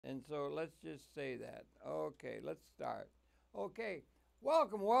and so let's just say that. Okay, let's start. Okay,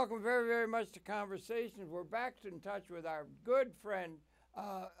 welcome very, very much to Conversations. We're back in touch with our good friend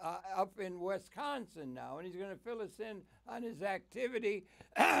up in Wisconsin now, and he's going to fill us in on his activity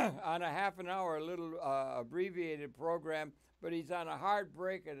on a half an hour, a little abbreviated program, but he's on a hard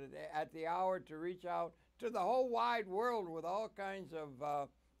break at the hour to reach out to the whole wide world with all kinds of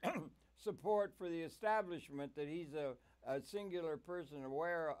support for the establishment that he's a singular person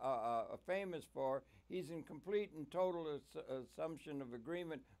aware, famous for. He's in complete and total assumption of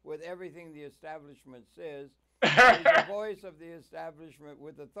agreement with everything the establishment says. He's the voice of the establishment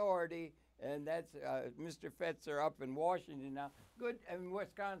with authority, and that's Mr. Fetzer up in Washington now. Good, in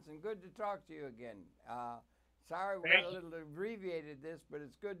Wisconsin. Good to talk to you again. Sorry we a little abbreviated this, but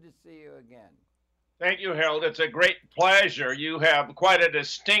it's good to see you again. Thank you, Harold. It's a great pleasure. You have quite a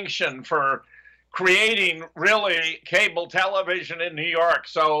distinction for creating really cable television in New York.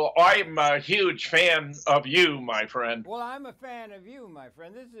 So I'm a huge fan of you, my friend. Well, I'm a fan of you, my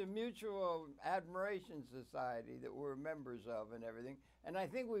friend. This is a mutual admiration society that we're members of and everything. And I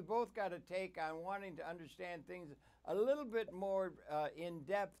think we both got a take on wanting to understand things a little bit more in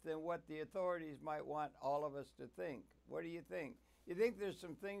depth than what the authorities might want all of us to think. What do you think? You think there's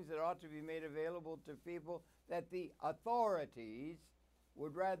some things that ought to be made available to people that the authorities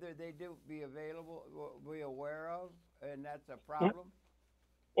would rather they do be available, be aware of, and that's a problem?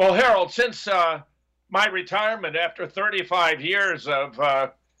 Well, Harold, since my retirement after 35 years of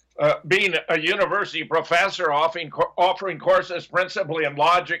being a university professor, offering courses principally in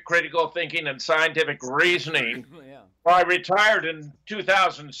logic, critical thinking, and scientific reasoning, Yeah. I retired in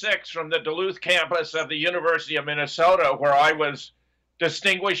 2006 from the Duluth campus of the University of Minnesota, where I was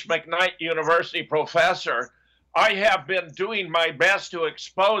Distinguished McKnight University Professor. I have been doing my best to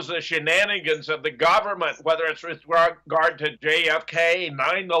expose the shenanigans of the government, whether it's with regard to JFK,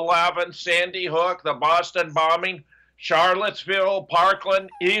 9/11, Sandy Hook, the Boston bombing, Charlottesville, Parkland,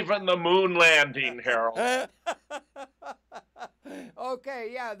 even the moon landing, Harold.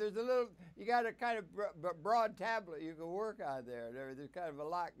 Okay, yeah, there's a little, you got a kind of broad tablet you can work on there. There's kind of a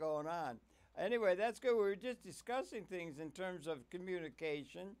lot going on. Anyway, that's good. We were just discussing things in terms of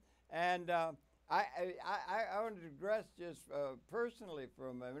communication, and I want to digress just personally for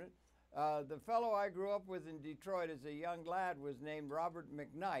a minute. The fellow I grew up with in Detroit as a young lad was named Robert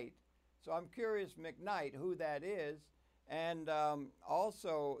McKnight. So I'm curious, McKnight, who that is. And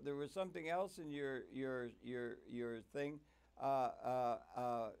also, there was something else in your thing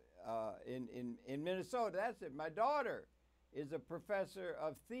in Minnesota. That's it. My daughter is a professor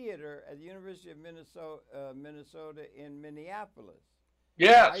of theater at the University of Minnesota in Minneapolis.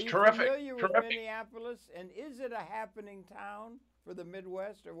 Yes, Are you terrific. familiar with Terrific. Minneapolis? And is it a happening town for the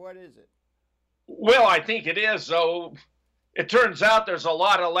Midwest, or what is it? Well, I think it is, though. It turns out there's a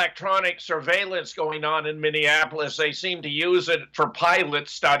lot of electronic surveillance going on in Minneapolis. They seem to use it for pilot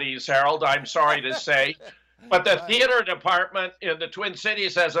studies, Harold, I'm sorry to say. But the theater department in the Twin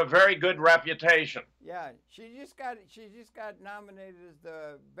Cities has a very good reputation. Yeah, she just got nominated as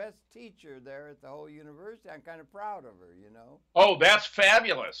the best teacher there at the whole university. I'm kind of proud of her, you know. Oh, that's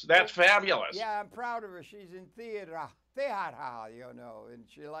fabulous. That's fabulous. Yeah, I'm proud of her. She's in theater, you know, and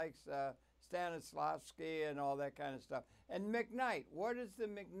she likes Stanislavski and all that kind of stuff. And McKnight, what is the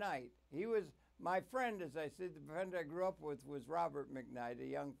McKnight? He was my friend, as I said. The friend I grew up with was Robert McKnight, a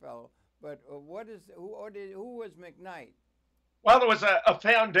young fellow. But who was McKnight? Well, there was a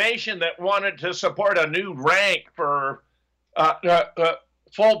foundation that wanted to support a new rank for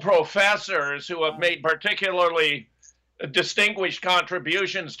full professors who have made particularly distinguished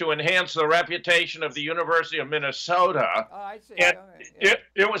contributions to enhance the reputation of the University of Minnesota. Oh, I see. And Yeah.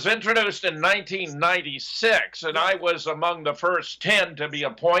 it was introduced in 1996, and I was among the first 10 to be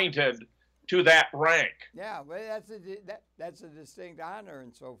appointed to that rank. Yeah, well, that's a distinct honor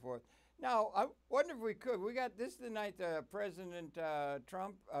and so forth. Now, I wonder if we could. We got this the night President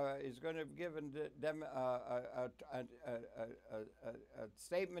Trump is going to give them a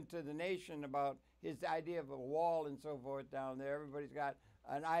statement to the nation about his idea of a wall and so forth down there. Everybody's got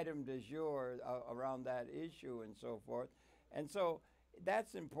an item du jour around that issue and so forth. And so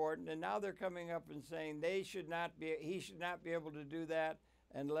that's important. And now they're coming up and saying he should not be able to do that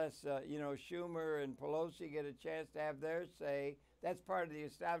unless, Schumer and Pelosi get a chance to have their say. That's part of the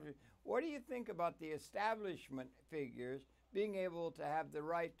establishment. What do you think about the establishment figures being able to have the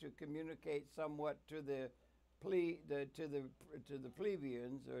right to communicate somewhat to the plebeians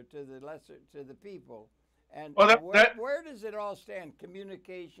or to the people? And where does it all stand?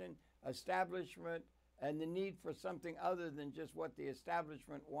 Communication, establishment, and the need for something other than just what the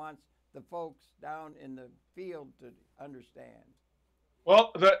establishment wants the folks down in the field to understand.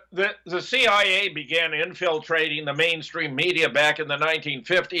 Well, the CIA began infiltrating the mainstream media back in the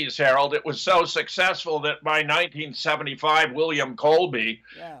 1950s, Harold. It was so successful that by 1975, William Colby,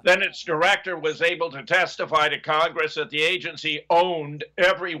 Yeah. then its director, was able to testify to Congress that the agency owned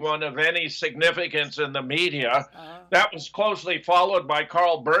everyone of any significance in the media. That was closely followed by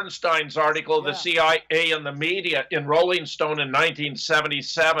Carl Bernstein's article, The CIA and the Media, in Rolling Stone in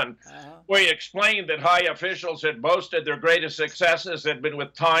 1977. Where he explained that high officials had boasted their greatest successes had been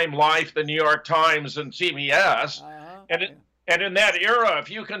with Time, Life, the New York Times, and CBS. And in that era, if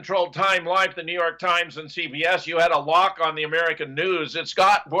you controlled Time, Life, the New York Times, and CBS, you had a lock on the American news. It's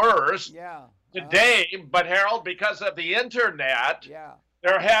got worse today, but Harold, because of the internet,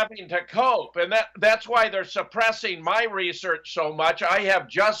 they're having to cope. And that's why they're suppressing my research so much. I have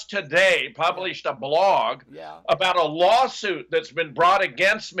just today published a blog about a lawsuit that's been brought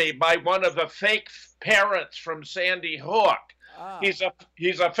against me by one of the fake parents from Sandy Hook.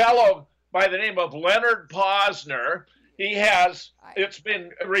 He's a fellow by the name of Leonard Posner. He has, it's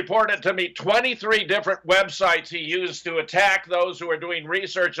been reported to me, 23 different websites he used to attack those who are doing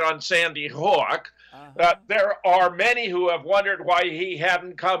research on Sandy Hook. There are many who have wondered why he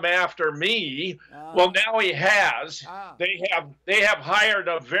hadn't come after me. Well, now he has. They have hired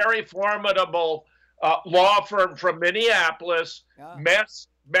a very formidable law firm from Minneapolis,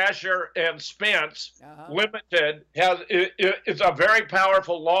 Mesher and Spence Limited. It's a very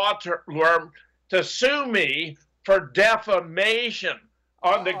powerful law firm to sue me for defamation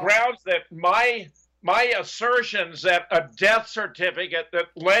on the grounds that my assertions that a death certificate that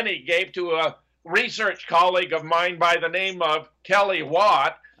Lenny gave to a research colleague of mine by the name of Kelly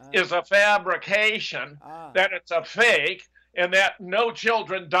Watt is a fabrication, that it's a fake, and that no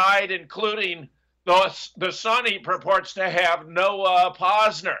children died, including the son he purports to have, Noah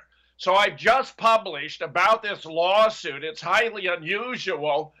Posner. So I just published about this lawsuit. It's highly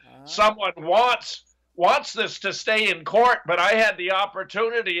unusual. Someone wants this to stay in court, but I had the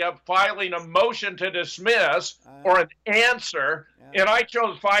opportunity of filing a motion to dismiss or an answer, and I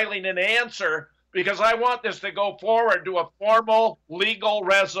chose filing an answer because I want this to go forward to a formal legal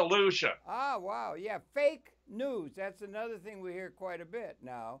resolution. Wow. Yeah, fake news. That's another thing we hear quite a bit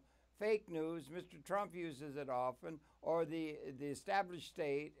now. Fake news. Mr. Trump uses it often, or the established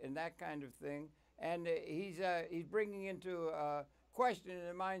state and that kind of thing. And he's bringing into question in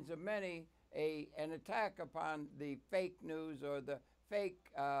the minds of many an attack upon the fake news or the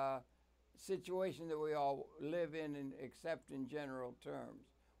fake situation that we all live in and accept in general terms.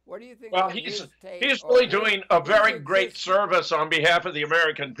 What do you think? Well, he's really doing a very great service on behalf of the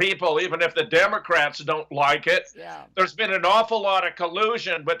American people, even if the Democrats don't like it. There's been an awful lot of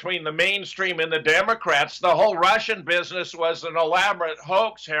collusion between the mainstream and the Democrats. The whole Russian business was an elaborate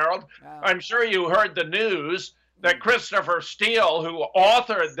hoax, Harold. I'm sure you heard the news that Christopher Steele, who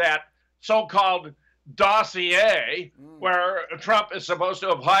authored that so-called dossier where Trump is supposed to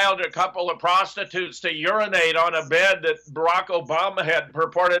have hired a couple of prostitutes to urinate on a bed that Barack Obama had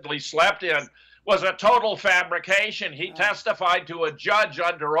purportedly slept in, was a total fabrication. He testified to a judge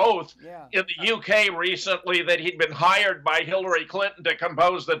under oath in the UK recently that he'd been hired by Hillary Clinton to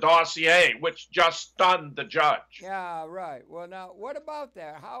compose the dossier, which just stunned the judge. Yeah, right. Well, now, what about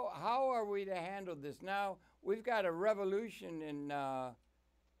that? How are we to handle this? Now, we've got a revolution in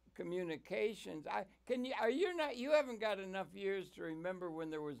communications. You haven't got enough years to remember when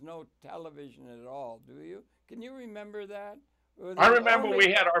there was no television at all, do you? Can you remember that? I remember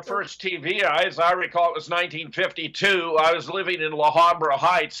we had our first TV. As I recall, it was 1952. I was living in La Habra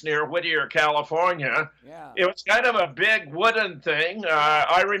Heights near Whittier, California. It was kind of a big wooden thing.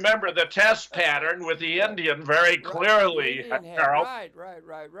 I remember the test pattern with the Indian very clearly. Right.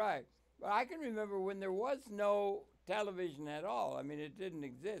 Well, I can remember when there was no television at all. I mean, it didn't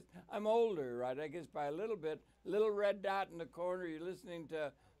exist. I'm older, right? I guess by a little bit. Little red dot in the corner. You're listening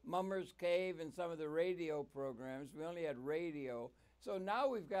to Mummer's Cave and some of the radio programs. We only had radio. So now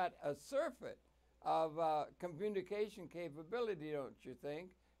we've got a surfeit of communication capability, don't you think?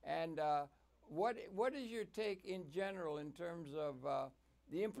 And what is your take in general in terms of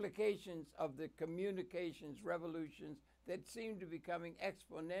the implications of the communications revolutions that seem to be becoming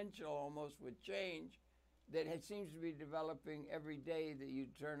exponential almost with change that seems to be developing every day that you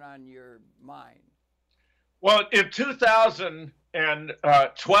turn on your mind? Well, in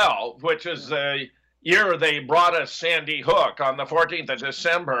 2012, which is the year they brought us Sandy Hook on the 14th of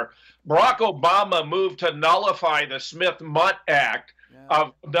December, Barack Obama moved to nullify the Smith-Munt Act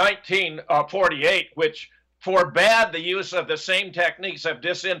of 1948, which forbade the use of the same techniques of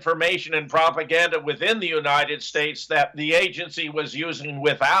disinformation and propaganda within the United States that the agency was using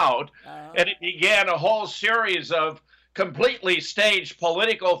without. And it began a whole series of completely staged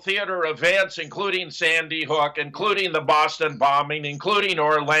political theater events, including Sandy Hook, including the Boston bombing, including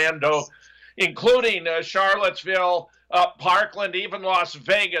Orlando, including Charlottesville, Parkland, even Las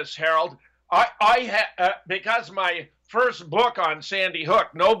Vegas, Harold. Because my first book on Sandy Hook,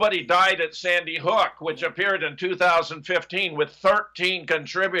 Nobody Died at Sandy Hook, which appeared in 2015 with 13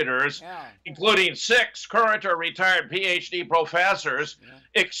 contributors, including 6 current or retired PhD professors,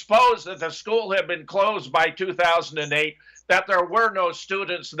 exposed that the school had been closed by 2008, that there were no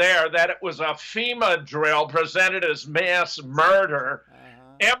students there, that it was a FEMA drill presented as mass murder.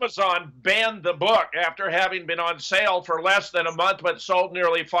 Amazon banned the book after having been on sale for less than a month, but sold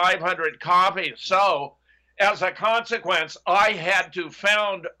nearly 500 copies. So, as a consequence, I had to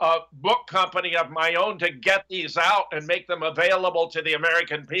found a book company of my own to get these out and make them available to the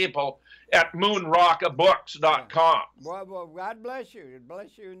American people at moonrockabooks.com. Well, God bless you.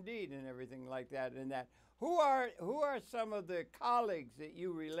 Bless you indeed, and everything like that. And that. Who are some of the colleagues that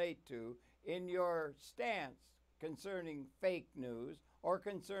you relate to in your stance concerning fake news, or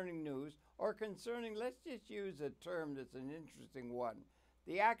concerning news, or concerning, let's just use a term that's an interesting one,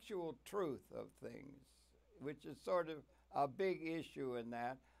 the actual truth of things, which is sort of a big issue in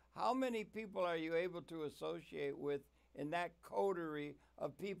that. How many people are you able to associate with in that coterie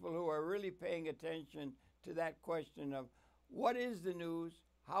of people who are really paying attention to that question of what is the news,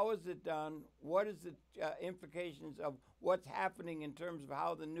 how is it done, what is the implications of what's happening in terms of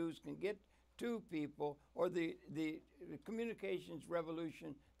how the news can get to people, or the communications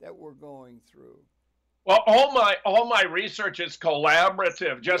revolution that we're going through? Well, all my research is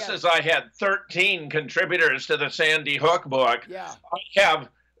collaborative. Just as I had 13 contributors to the Sandy Hook book, I have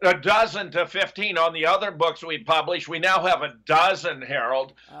a dozen to 15 on the other books we published. We now have a dozen,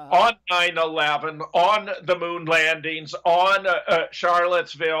 Harold, on 9/11, on the moon landings, on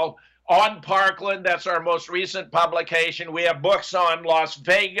Charlottesville, on Parkland. That's our most recent publication. We have books on Las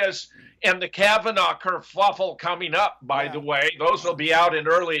Vegas and the Kavanaugh kerfuffle coming up, by the way. Those will be out in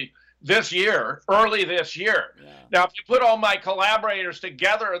early this year. Now, if you put all my collaborators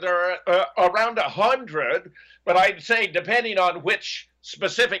together, there are around 100, but I'd say depending on which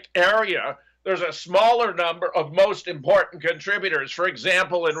specific area, there's a smaller number of most important contributors. For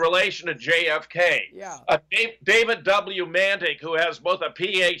example, in relation to JFK, David W. Mantic, who has both a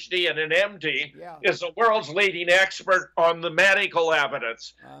PhD and an MD, is the world's leading expert on the medical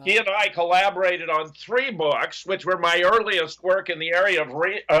evidence. He and I collaborated on 3 books, which were my earliest work in the area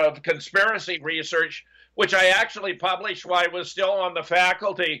of conspiracy research, which I actually published while I was still on the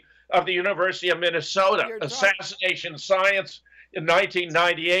faculty of the University of Minnesota. Assassination Science in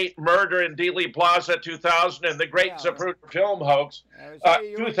 1998, Murder in Dealey Plaza 2000, and the Great Zapruder Film Hoax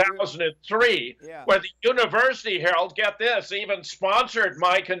 2003, where the university, Harold, get this, even sponsored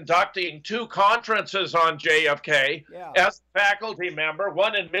my conducting 2 conferences on JFK as a faculty member,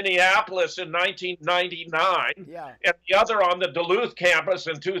 one in Minneapolis in 1999, and the other on the Duluth campus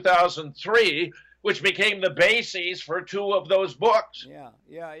in 2003, which became the bases for 2 of those books.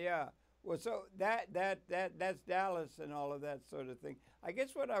 Well, so that's Dallas and all of that sort of thing. I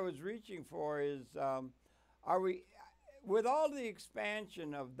guess what I was reaching for is, are we, with all the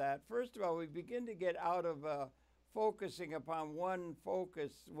expansion of that, first of all, we begin to get out of focusing upon one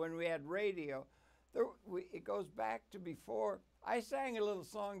focus when we had radio. It goes back to before. I sang a little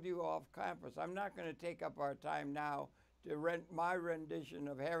song to you off campus. I'm not going to take up our time now to my rendition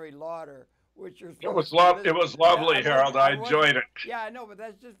of Harry Lauder, which is it was lovely, Harold. I enjoyed it. Yeah, I know, but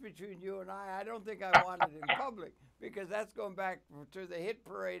that's just between you and I. I don't think I want it in public, because that's going back to the hit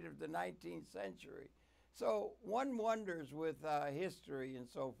parade of the 19th century. So one wonders with history and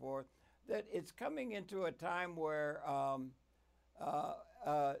so forth that it's coming into a time where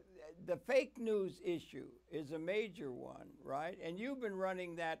the fake news issue is a major one, right? And you've been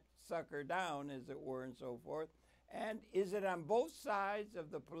running that sucker down, as it were, and so forth. And is it on both sides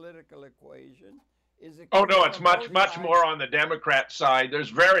of the political equation? Is it? Oh, no, it's much more on the Democrat side. There's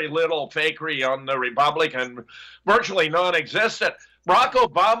very little fakery on the Republican, virtually non-existent. Barack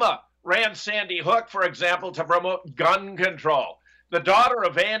Obama ran Sandy Hook, for example, to promote gun control. The daughter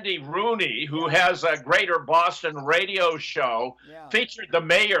of Andy Rooney, who has a Greater Boston radio show, featured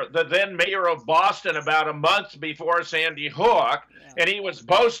the then mayor of Boston about a month before Sandy Hook, and he was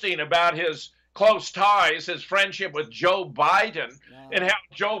boasting about his close ties, his friendship with Joe Biden, and how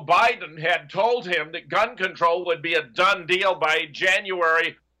Joe Biden had told him that gun control would be a done deal by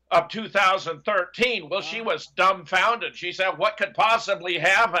January of 2013. Well, she was dumbfounded. She said, what could possibly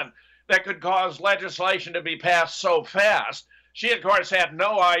happen that could cause legislation to be passed so fast? She, of course, had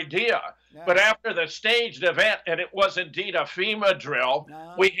no idea. Yeah. But after the staged event, and it was indeed a FEMA drill,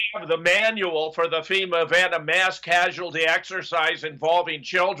 Uh-huh. we have the manual for the FEMA event, a mass casualty exercise involving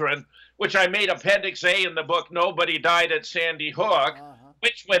children, which I made Appendix A in the book, Nobody Died at Sandy Hook,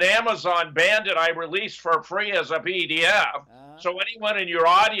 which when Amazon banned it, I released for free as a PDF. So anyone in your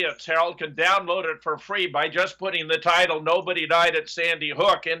audience, Harold, can download it for free by just putting the title Nobody Died at Sandy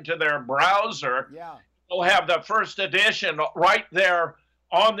Hook into their browser. Yeah. They'll have the first edition right there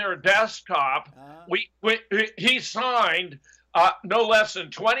on their desktop. He signed no less than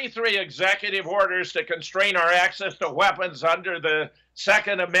 23 executive orders to constrain our access to weapons under the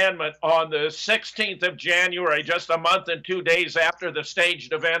Second Amendment on the 16th of January, just a month and 2 days after the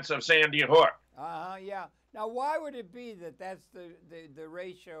staged events of Sandy Hook. Yeah. Now, why would it be that that's the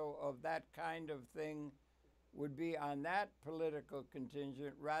ratio of that kind of thing would be on that political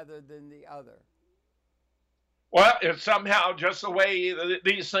contingent rather than the other? Well, it's somehow just the way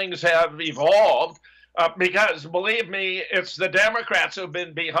these things have evolved. Because, believe me, it's the Democrats who've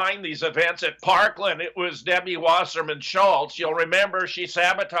been behind these events. At Parkland, it was Debbie Wasserman Schultz. You'll remember she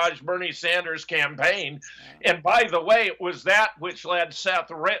sabotaged Bernie Sanders' campaign. And by the way, it was that which led Seth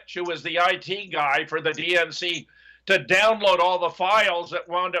Rich, who was the IT guy for the DNC, to download all the files that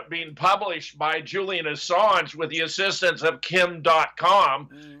wound up being published by Julian Assange with the assistance of Kim.com,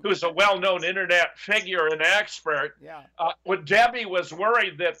 who's a well-known internet figure and expert. Yeah. When Debbie was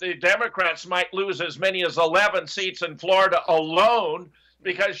worried that the Democrats might lose as many as 11 seats in Florida alone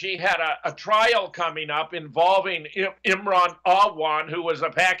because she had a trial coming up involving Imran Awan, who was a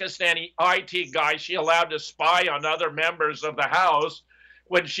Pakistani IT guy she allowed to spy on other members of the House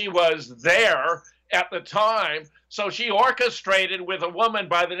when she was there at the time. So she orchestrated with a woman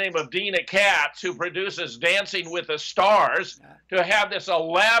by the name of Dina Katz, who produces Dancing with the Stars, to have this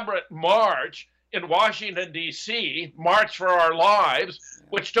elaborate march in Washington, D.C., March for Our Lives,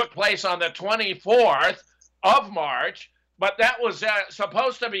 which took place on the 24th of March. But that was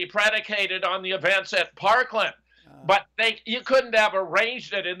supposed to be predicated on the events at Parkland. But you couldn't have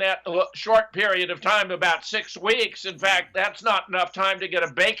arranged it in that short period of time, about 6 weeks. In fact, that's not enough time to get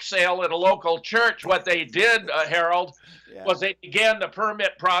a bake sale at a local church. What they did, Harold, was they began the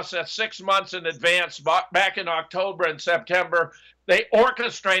permit process 6 months in advance, back in October and September. They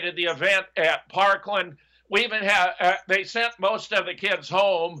orchestrated the event at Parkland. We even had, they sent most of the kids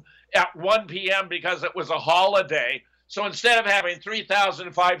home at 1 p.m. because it was a holiday. So instead of having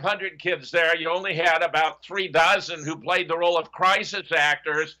 3,500 kids there, you only had about 36 who played the role of crisis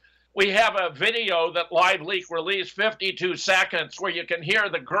actors. We have a video that Live Leak released, 52 seconds, where you can hear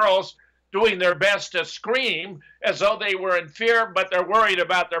the girls doing their best to scream as though they were in fear, but they're worried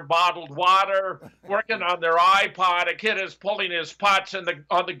about their bottled water, working on their iPod. A kid is pulling his putts, and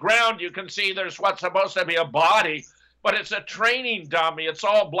on the ground you can see there's what's supposed to be a body, but it's a training dummy. It's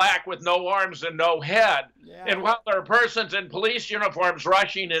all black with no arms and no head. Yeah. And while there are persons in police uniforms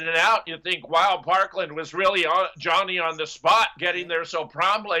rushing in and out, you think, wow, Parkland was really Johnny on the spot getting there so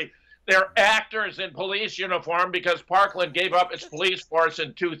promptly. They're actors in police uniform because Parkland gave up its police force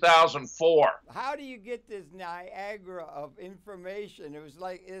in 2004. How do you get this Niagara of information? It was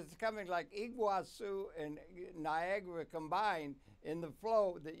like, it's coming like Iguazu and Niagara combined in the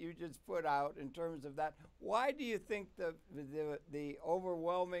flow that you just put out in terms of that. Why do you think the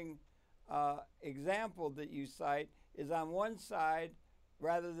overwhelming example that you cite is on one side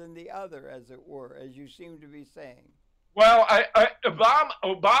rather than the other, as it were, as you seem to be saying? Well,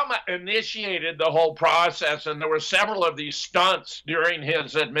 Obama initiated the whole process, and there were several of these stunts during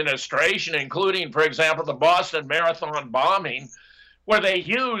his administration, including, for example, the Boston Marathon bombing, where they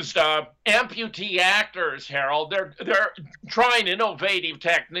used amputee actors, Harold. They're trying innovative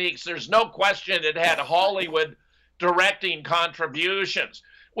techniques. There's no question it had Hollywood directing contributions.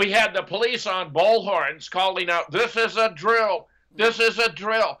 We had the police on bullhorns calling out, "This is a drill. This is a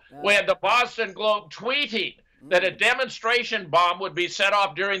drill." We had the Boston Globe tweeting that a demonstration bomb would be set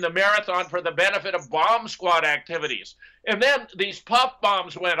off during the marathon for the benefit of bomb squad activities. And then these puff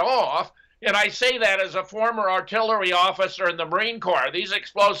bombs went off. And I say that as a former artillery officer in the Marine Corps. These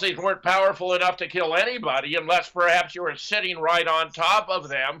explosives weren't powerful enough to kill anybody unless perhaps you were sitting right on top of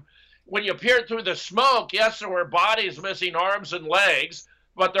them. When you peered through the smoke, yes, there were bodies missing arms and legs,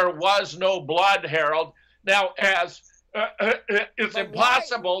 but there was no blood, Harold. Now, it's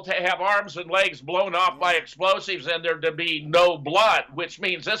impossible to have arms and legs blown off by explosives and there to be no blood, which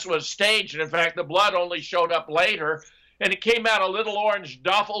means this was staged. And in fact, the blood only showed up later. And it came out of little orange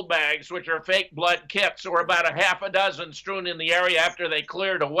duffel bags, which are fake blood kits. There were about a half a dozen strewn in the area after they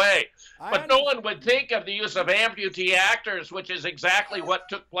cleared away. But no one would think of the use of amputee actors, which is exactly what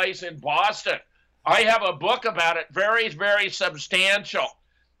took place in Boston. I have a book about it, very, very substantial,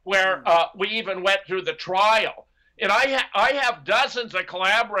 where we even went through the trial. And I have dozens of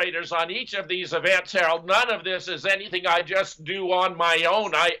collaborators on each of these events, Harold. None of this is anything I just do on my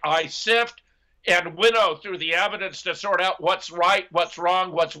own. I sift and winnow through the evidence to sort out what's right, what's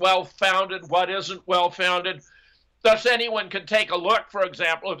wrong, what's well-founded, what isn't well-founded. Thus, anyone can take a look, for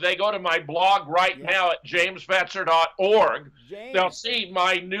example, if they go to my blog right now at jamesfetzer.org, they'll see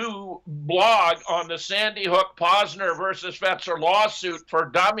my new blog on the Sandy Hook Posner versus Fetzer lawsuit for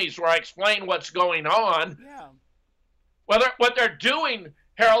dummies, where I explain what's going on. Yeah. What they're doing,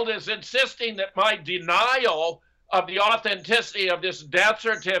 Harold, is insisting that my denial of the authenticity of this death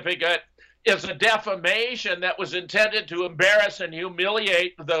certificate is a defamation that was intended to embarrass and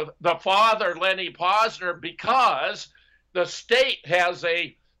humiliate the father, Lenny Posner, because the state has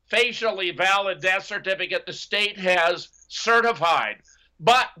a facially valid death certificate the state has certified.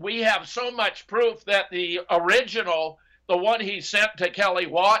 But we have so much proof that the original, the one he sent to Kelly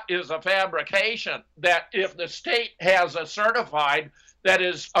Watt, is a fabrication, that if the state has a certified that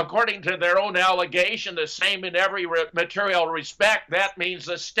is, according to their own allegation, the same in every material respect, that means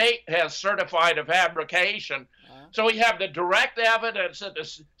the state has certified a fabrication. So we have the direct evidence that the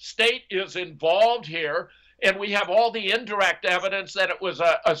state is involved here, and we have all the indirect evidence that it was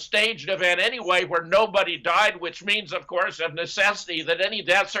a staged event anyway, where nobody died, which means, of course, of necessity, that any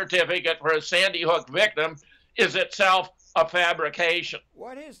death certificate for a Sandy Hook victim is itself a fabrication.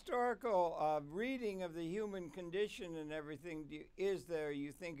 What historical reading of the human condition and everything is there,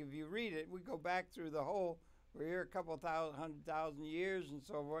 you think, if you read it? We go back through the whole, we're here a couple 100,000 years and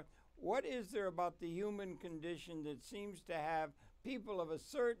so forth. What is there about the human condition that seems to have people of a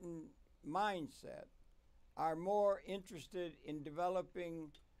certain mindset are more interested in developing,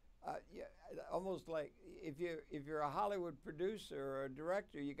 almost like if you're a Hollywood producer or a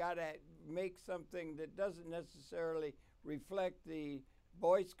director, you got to make something that doesn't necessarily reflect the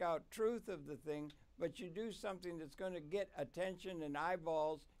Boy Scout truth of the thing, but you do something that's going to get attention and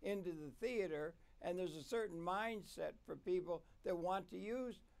eyeballs into the theater, and there's a certain mindset for people that want to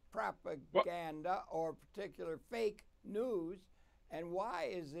use propaganda or particular fake news. And why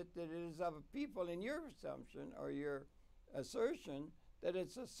is it that it is of a people, in your assumption or your assertion, that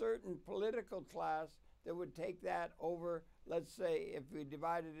it's a certain political class that would take that over, let's say, if we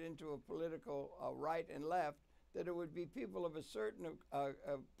divided it into a political right and left, that it would be people of a certain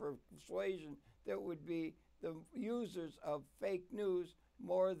persuasion that would be the users of fake news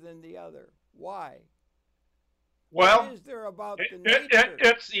more than the other. Why? Well, what is there about the nature?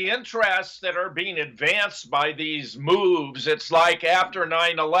 It's the interests that are being advanced by these moves. It's like after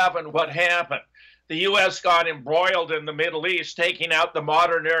 9/11, what happened? The U.S. got embroiled in the Middle East, taking out the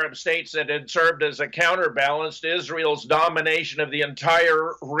modern Arab states that had served as a counterbalance to Israel's domination of the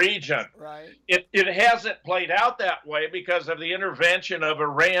entire region. Right. It hasn't played out that way because of the intervention of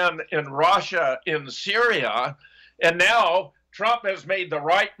Iran and Russia in Syria. And now Trump has made the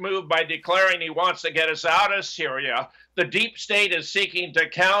right move by declaring he wants to get us out of Syria. The deep state is seeking to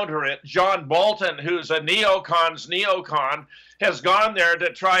counter it. John Bolton, who's a neocon's neocon, has gone there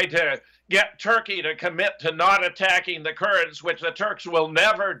to try to get Turkey to commit to not attacking the Kurds, which the Turks will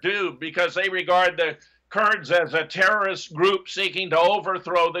never do because they regard the Kurds as a terrorist group seeking to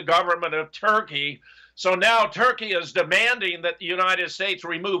overthrow the government of Turkey. So now Turkey is demanding that the United States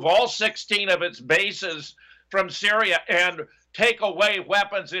remove all 16 of its bases from Syria and take away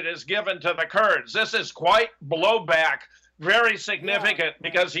weapons it has given to the Kurds. This is quite blowback, very significant,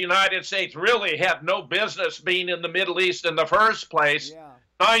 because the United States really had no business being in the Middle East in the first place.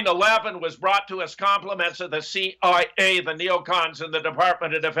 9/11 was brought to us compliments of the CIA, the neocons in the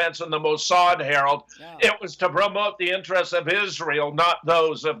Department of Defense, and the Mossad, Harold. It was to promote the interests of Israel, not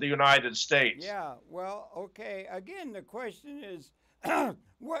those of the United States. Yeah, well, okay. Again, the question is,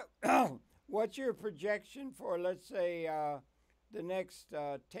 what's your projection for, let's say, the next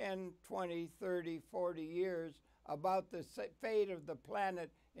 10, 20, 30, 40 years about the fate of the planet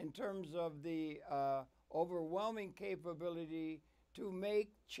in terms of the overwhelming capability to make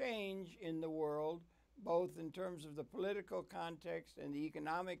change in the world, both in terms of the political context and the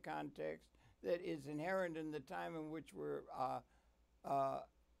economic context that is inherent in the time in which we're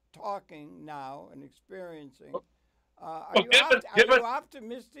talking now and experiencing. Are you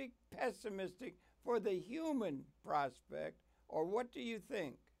optimistic, pessimistic for the human prospect, or what do you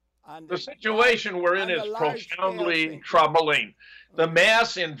think? The situation we're in is profoundly troubling. The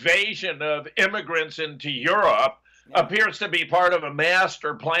mass invasion of immigrants into Europe appears to be part of a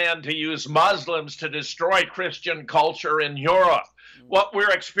master plan to use Muslims to destroy Christian culture in Europe. What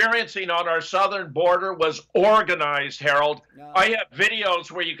we're experiencing on our southern border was organized, Harold. No. I have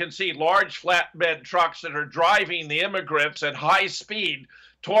videos where you can see large flatbed trucks that are driving the immigrants at high speed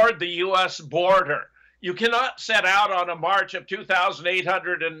toward the U.S. border. You cannot set out on a march of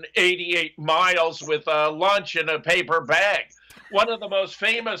 2,888 miles with a lunch in a paper bag. One of the most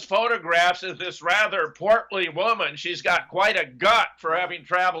famous photographs is this rather portly woman. She's got quite a gut for having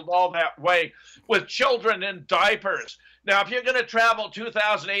traveled all that way with children in diapers. Now, if you're going to travel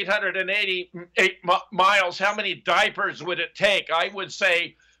 2,888 miles, how many diapers would it take? I would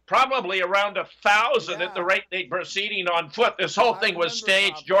say probably around 1,000 at the rate they're proceeding on foot. This whole thing was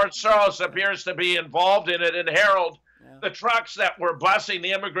staged. George Soros appears to be involved in it. And Harold, the trucks that were busing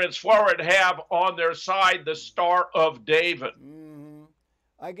the immigrants forward have on their side the Star of David.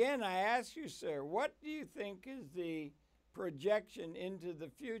 Again, I ask you, sir, what do you think is the projection into the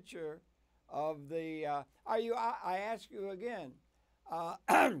future of the, I ask you again,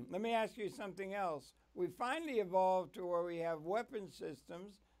 let me ask you something else. We finally evolved to where we have weapon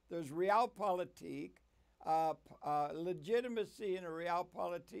systems. There's realpolitik. Legitimacy in a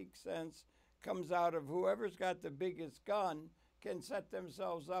realpolitik sense comes out of whoever's got the biggest gun can set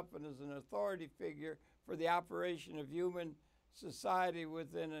themselves up as an authority figure for the operation of human society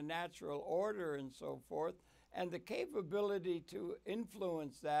within a natural order and so forth. And the capability to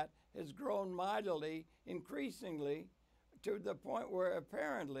influence that has grown mightily, increasingly, to the point where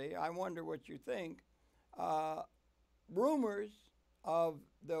apparently, I wonder what you think, rumors of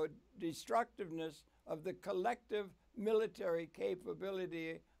the destructiveness of the collective military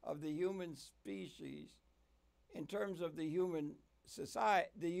capability of the human species in terms of the human society,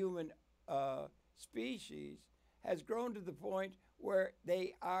 the human species has grown to the point where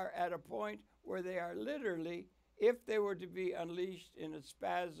they are at a point where they are literally, if they were to be unleashed in a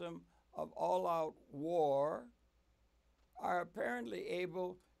spasm of all-out war, are apparently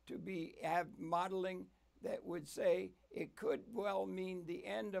able to have modeling that would say it could well mean the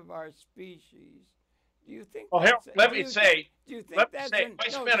end of our species. Do you think? Well, let me say, I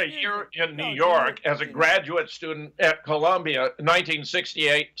spent a year in New York as a graduate student at Columbia,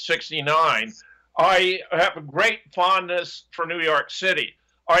 1968-69. I have a great fondness for New York City.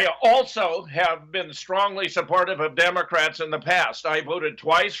 I also have been strongly supportive of Democrats in the past. I voted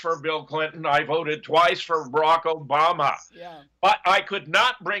twice for Bill Clinton. I voted twice for Barack Obama. But I could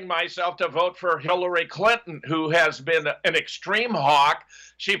not bring myself to vote for Hillary Clinton, who has been an extreme hawk.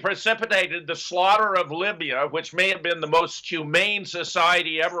 She precipitated the slaughter of Libya, which may have been the most humane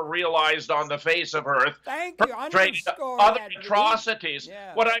society ever realized on the face of Earth. Thank you. Other atrocities.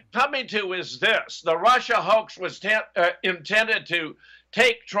 What I'm coming to is this. The Russia hoax was intended to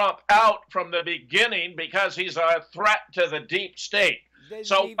take Trump out from the beginning because he's a threat to the deep state.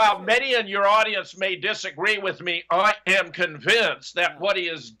 So while many in your audience may disagree with me, I am convinced that what he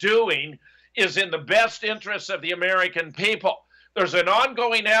is doing is in the best interests of the American people. There's an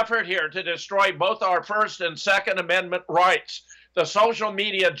ongoing effort here to destroy both our First and Second Amendment rights. The social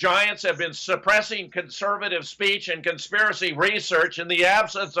media giants have been suppressing conservative speech and conspiracy research, in the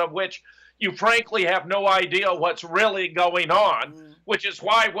absence of which you frankly have no idea what's really going on, which is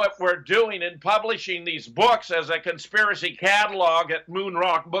why what we're doing in publishing these books as a conspiracy catalog at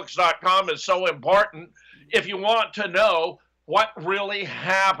moonrockbooks.com is so important if you want to know what really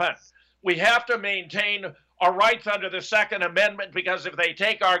happened. We have to maintain our rights under the Second Amendment, because if they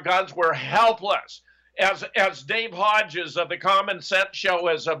take our guns, we're helpless. As Dave Hodges of the Common Sense Show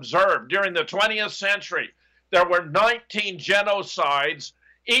has observed, during the 20th century, there were 19 genocides,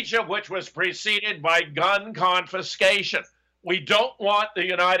 each of which was preceded by gun confiscation. We don't want the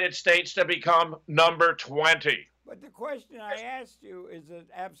United States to become number 20. But the question I asked you is an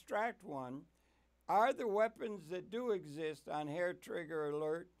abstract one. Are the weapons that do exist on hair trigger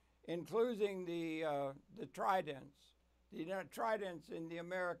alert, including the tridents, tridents in the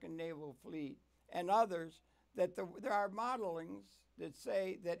American naval fleet and others, that there are modelings that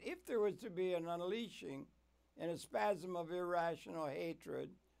say that if there was to be an unleashing and a spasm of irrational hatred,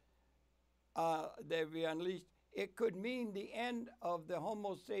 they'd be unleashed, it could mean the end of the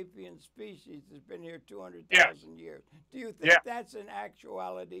Homo sapiens species that's been here 200,000 years. Do you think that's an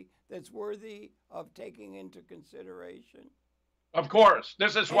actuality that's worthy of taking into consideration? Of course.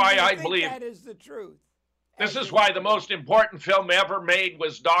 This is why I believe that is the truth. This is why the most important film ever made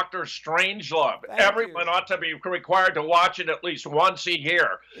was Dr. Strangelove. Everyone ought to be required to watch it at least once a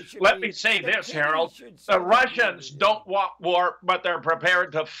year. Let me say this, Harold. The Russians don't want war, but they're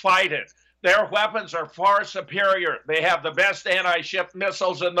prepared to fight it. Their weapons are far superior. They have the best anti-ship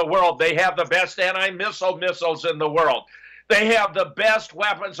missiles in the world. They have the best anti-missile missiles in the world. They have the best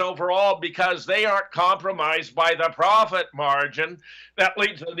weapons overall because they aren't compromised by the profit margin that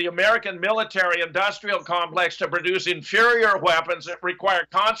leads the American military industrial complex to produce inferior weapons that require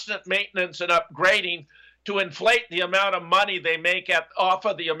constant maintenance and upgrading to inflate the amount of money they make off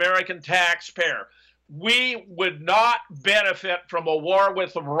of the American taxpayer. We would not benefit from a war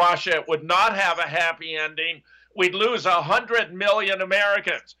with Russia. It would not have a happy ending. We'd lose 100 million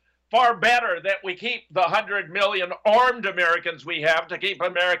Americans. Far better that we keep the 100 million armed Americans we have to keep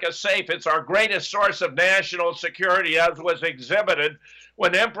America safe. It's our greatest source of national security, as was exhibited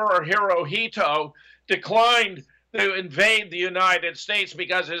when Emperor Hirohito declined to invade the United States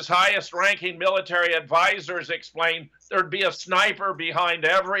because his highest ranking military advisors explained there'd be a sniper behind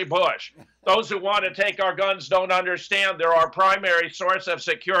every bush. Those who want to take our guns don't understand they're our primary source of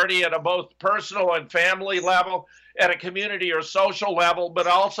security at a both personal and family level, at a community or social level, but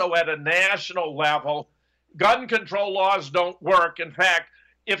also at a national level. Gun control laws don't work. In fact,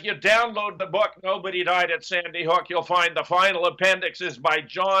 if you download the book, Nobody Died at Sandy Hook, you'll find the final appendix is by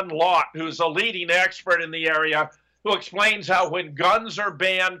John Lott, who's a leading expert in the area, who explains how when guns are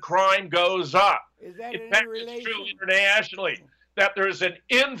banned, crime goes up. Is that in fact, it's true internationally that there's an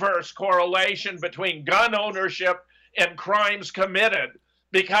inverse correlation between gun ownership and crimes committed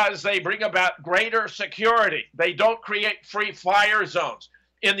because they bring about greater security. They don't create free fire zones.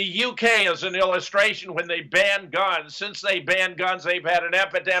 In the UK, as an illustration, when they banned guns, since they banned guns, they've had an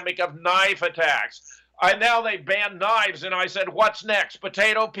epidemic of knife attacks. Now they banned knives, and I said, what's next?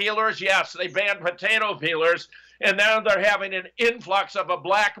 Potato peelers? Yes, they banned potato peelers, and now they're having an influx of a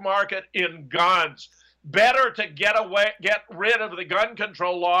black market in guns. Better to get rid of the gun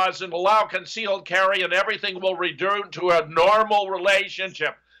control laws and allow concealed carry, and everything will return to a normal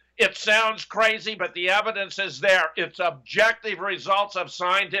relationship. It sounds crazy, but the evidence is there. It's objective results of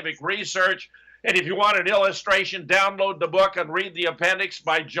scientific research. And if you want an illustration, download the book and read the appendix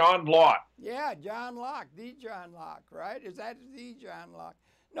by John Lott. Yeah, John Locke, the John Locke, right? Is that the John Locke?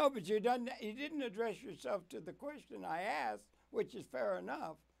 No, but you didn't address yourself to the question I asked, which is fair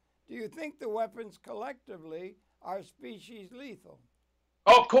enough. Do you think the weapons collectively are species lethal?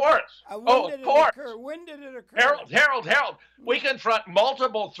 Of course. When did it occur? Harold, we confront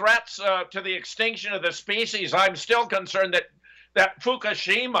multiple threats to the extinction of the species. I'm still concerned that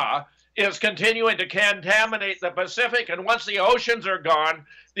Fukushima is continuing to contaminate the Pacific. And once the oceans are gone,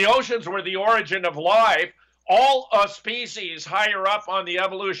 the oceans were the origin of life. All species higher up on the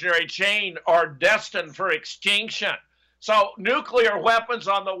evolutionary chain are destined for extinction. So nuclear weapons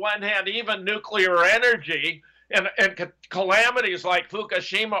on the one hand, even nuclear energy, and calamities like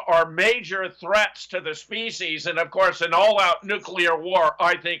Fukushima are major threats to the species. And of course, an all-out nuclear war,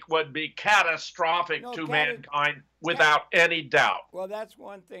 I think, would be catastrophic to mankind without any doubt. Well, that's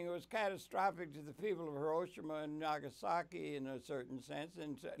one thing. It was catastrophic to the people of Hiroshima and Nagasaki in a certain sense,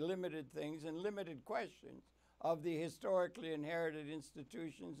 and limited things and limited questions of the historically inherited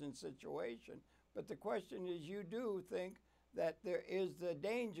institutions and situation. But the question is, you do think that there is the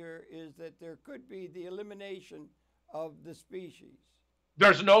danger is that there could be the elimination of the species.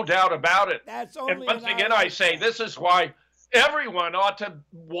 There's no doubt about it. That's only and once again, I say this is why everyone ought to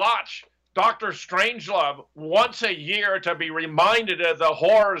watch Dr. Strangelove once a year to be reminded of the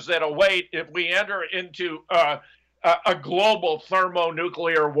horrors that await if we enter into a global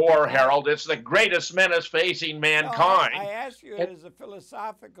thermonuclear war, Harold. It's the greatest menace facing mankind. I ask you as a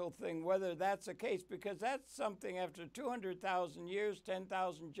philosophical thing whether that's the case, because that's something after 200,000 years,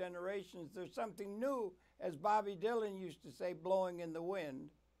 10,000 generations, there's something new, as Bobby Dylan used to say, blowing in the wind.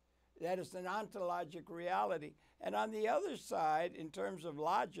 That is an ontologic reality. And on the other side, in terms of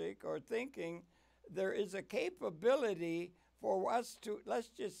logic or thinking, there is a capability for us to, let's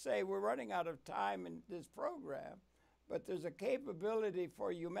just say we're running out of time in this program, but there's a capability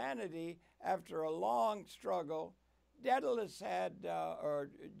for humanity after a long struggle. Daedalus had, or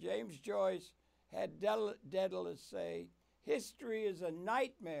James Joyce had Daedalus say, history is a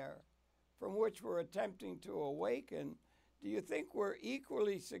nightmare from which we're attempting to awaken. Do you think we're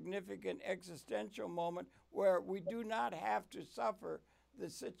equally significant existential moment where we do not have to suffer the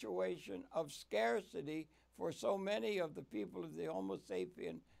situation of scarcity for so many of the people of the Homo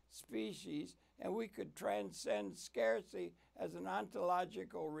sapien species, and we could transcend scarcity as an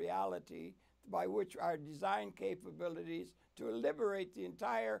ontological reality by which our design capabilities to liberate the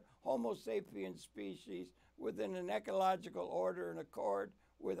entire Homo sapien species within an ecological order and accord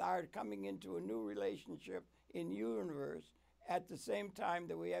with our coming into a new relationship in universe at the same time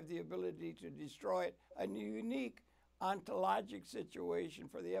that we have the ability to destroy it, a unique ontologic situation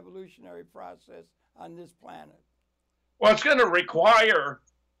for the evolutionary process on this planet? Well, it's going to require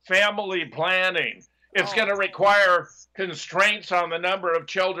family planning. It's going to require constraints on the number of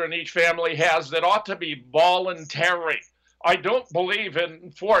children each family has that ought to be voluntary. I don't believe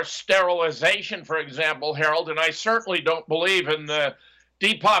in forced sterilization, for example, Harold, and I certainly don't believe in the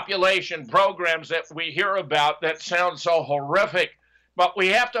depopulation programs that we hear about that sound so horrific. But we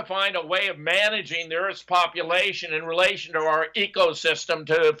have to find a way of managing the Earth's population in relation to our ecosystem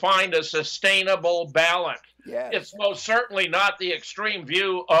to find a sustainable balance. Yes. It's most certainly not the extreme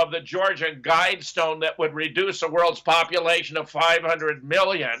view of the Georgia Guidestone that would reduce the world's population to 500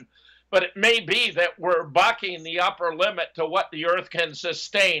 million, but it may be that we're bucking the upper limit to what the Earth can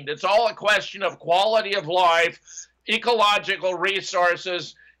sustain. It's all a question of quality of life, ecological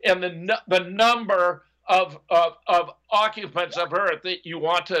resources, and the number of occupants of Earth that you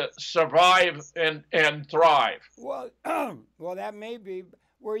want to survive and thrive. Well, well, that may be.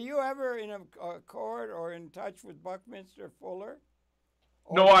 Were you ever in a accord or in touch with Buckminster Fuller?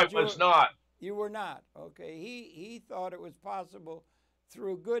 Or no, I was not. You were not. Okay. He thought it was possible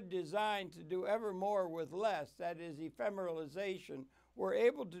through good design to do ever more with less. That is ephemeralization. We're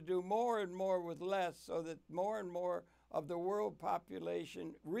able to do more and more with less so that more and more of the world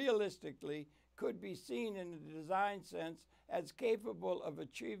population realistically could be seen in a design sense as capable of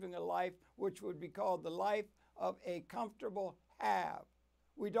achieving a life which would be called the life of a comfortable have.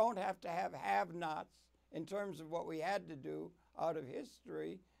 We don't have to have have-nots in terms of what we had to do out of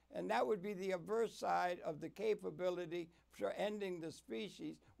history, and that would be the averse side of the capability for ending the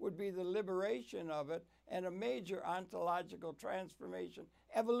species, would be the liberation of it and a major ontological transformation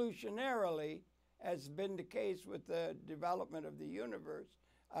evolutionarily, as been the case with the development of the universe,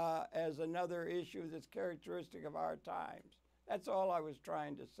 as another issue that's characteristic of our times. That's all I was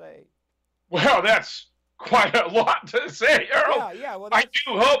trying to say. Well, that's quite a lot to say, Harold. Yeah, well, I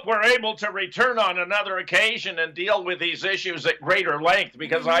do hope we're able to return on another occasion and deal with these issues at greater length,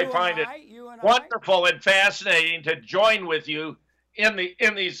 because I find it wonderful and fascinating to join with you in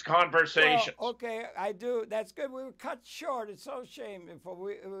these conversations. Well, okay, I do. That's good. We were cut short. It's so shameful.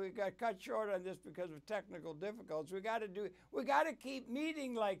 We got cut short on this because of technical difficulties. We got to keep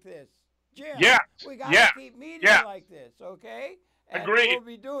meeting like this, Jim. Yeah. We got to keep meeting like this. Okay. And agreed. We'll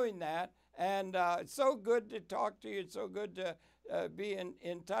be doing that. And it's so good to talk to you. It's so good to be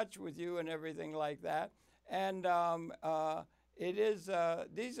in touch with you and everything like that. And it is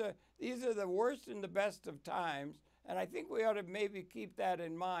these are the worst and the best of times. And I think we ought to maybe keep that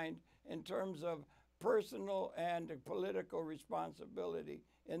in mind in terms of personal and political responsibility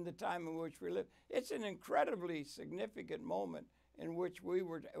in the time in which we live. It's an incredibly significant moment in which we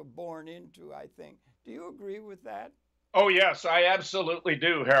were born into, I think. Do you agree with that? Oh, yes, I absolutely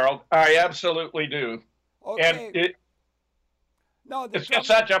do, Harold. I absolutely do. Okay. And it's just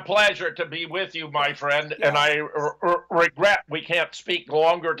such a pleasure to be with you, my friend, and I regret we can't speak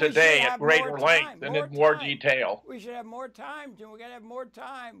longer today at greater length and in more detail. We should have more time, Jim. We got to have more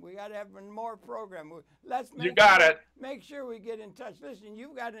time. We got to have more program. Make sure we get in touch. Listen,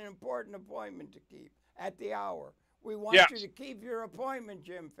 you've got an important appointment to keep at the hour. We want you to keep your appointment,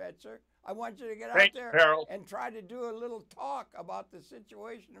 Jim Fetzer. I want you to get out there and try to do a little talk about the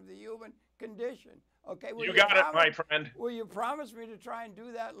situation of the human condition. Okay, you got it, my friend. Will you promise me to try and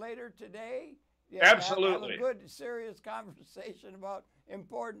do that later today? Yeah, absolutely. Have a good, serious conversation about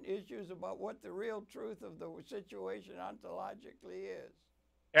important issues about what the real truth of the situation ontologically is.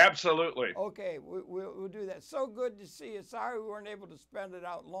 Absolutely. Okay, we'll do that. So good to see you. Sorry we weren't able to spend it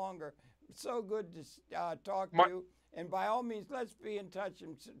out longer. So good to talk to you. And by all means, let's be in touch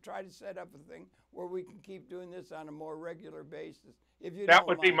and try to set up a thing where we can keep doing this on a more regular basis. That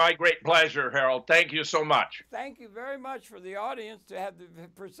would be my great pleasure, Harold. Thank you so much. Thank you very much for the audience to have the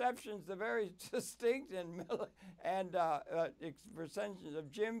perceptions, the very distinct and perceptions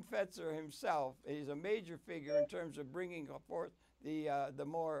of Jim Fetzer himself. He's a major figure in terms of bringing forth the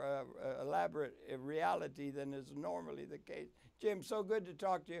more elaborate reality than is normally the case. Jim, so good to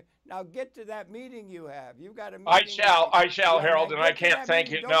talk to you. Now get to that meeting you have. You've got a meeting. I shall, Harold, and I can't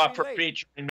thank you enough for featuring me.